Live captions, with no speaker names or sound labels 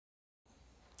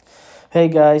Hey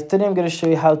guys, today I'm going to show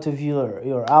you how to view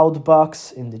your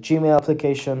outbox in the Gmail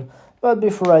application. But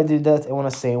before I do that, I want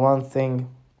to say one thing.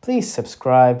 Please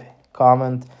subscribe,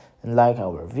 comment, and like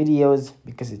our videos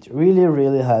because it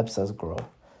really helps us grow.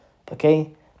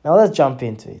 Okay, now let's jump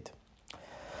into it.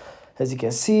 As you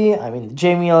can see, I'm in the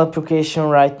Gmail application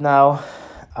right now.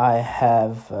 I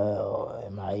have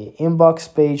my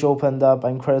inbox page opened up.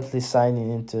 I'm currently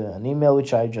signing into an email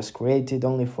which I just created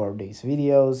only for these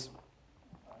videos.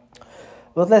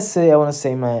 But let's say I want to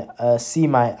say see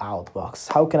my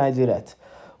outbox. How can I do that?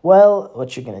 Well,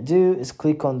 what you're gonna do is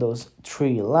click on those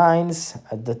three lines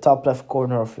at the top left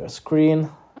corner of your screen.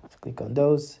 Click on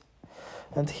those.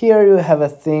 And here you have a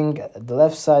thing at the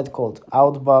left side called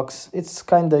outbox. It's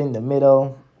kind of in the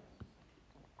middle.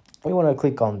 We want to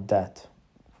click on that.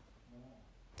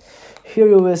 Here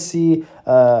you will see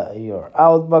your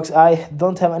outbox. I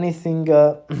don't have anything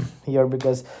here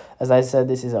because, as I said,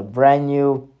 this is a brand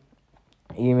new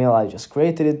email. I just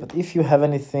created it, but if you have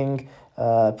anything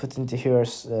put into here,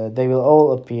 they will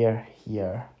all appear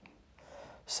here.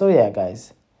 So yeah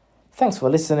guys, thanks for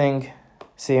listening.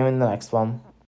 See you in the next one.